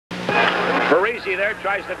Parisi there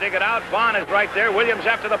tries to dig it out. Vaughn is right there. Williams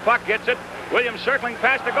after the puck gets it. Williams circling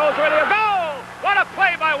past the goal's ready. A goal! What a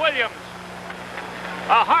play by Williams!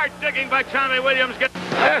 A hard digging by Tommy Williams.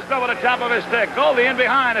 Just over the top of his stick. Goldie in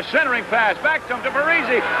behind. A centering pass. Back to him to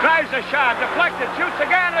Parisi. Drives a shot. Deflected. Shoots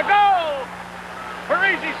again. A goal!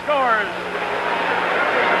 Parisi scores.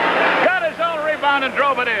 Got his own rebound and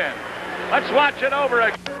drove it in. Let's watch it over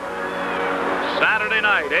again. Saturday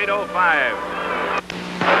night, 8:05.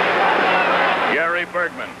 Gary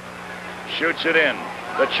Bergman shoots it in.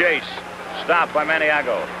 The chase. Stopped by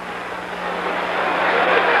Maniago.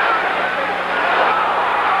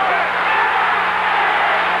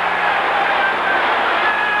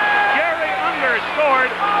 Gary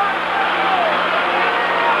underscored.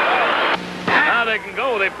 Now they can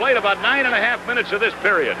go. They played about 9.5 minutes of this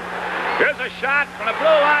period. Here's a shot from the blue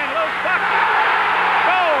line. Loose puck.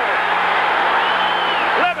 Goal.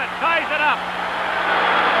 Libet ties it up.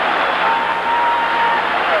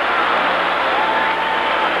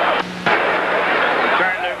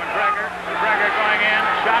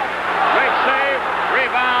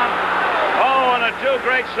 Two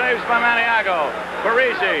great saves by Maniago.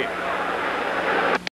 Parisi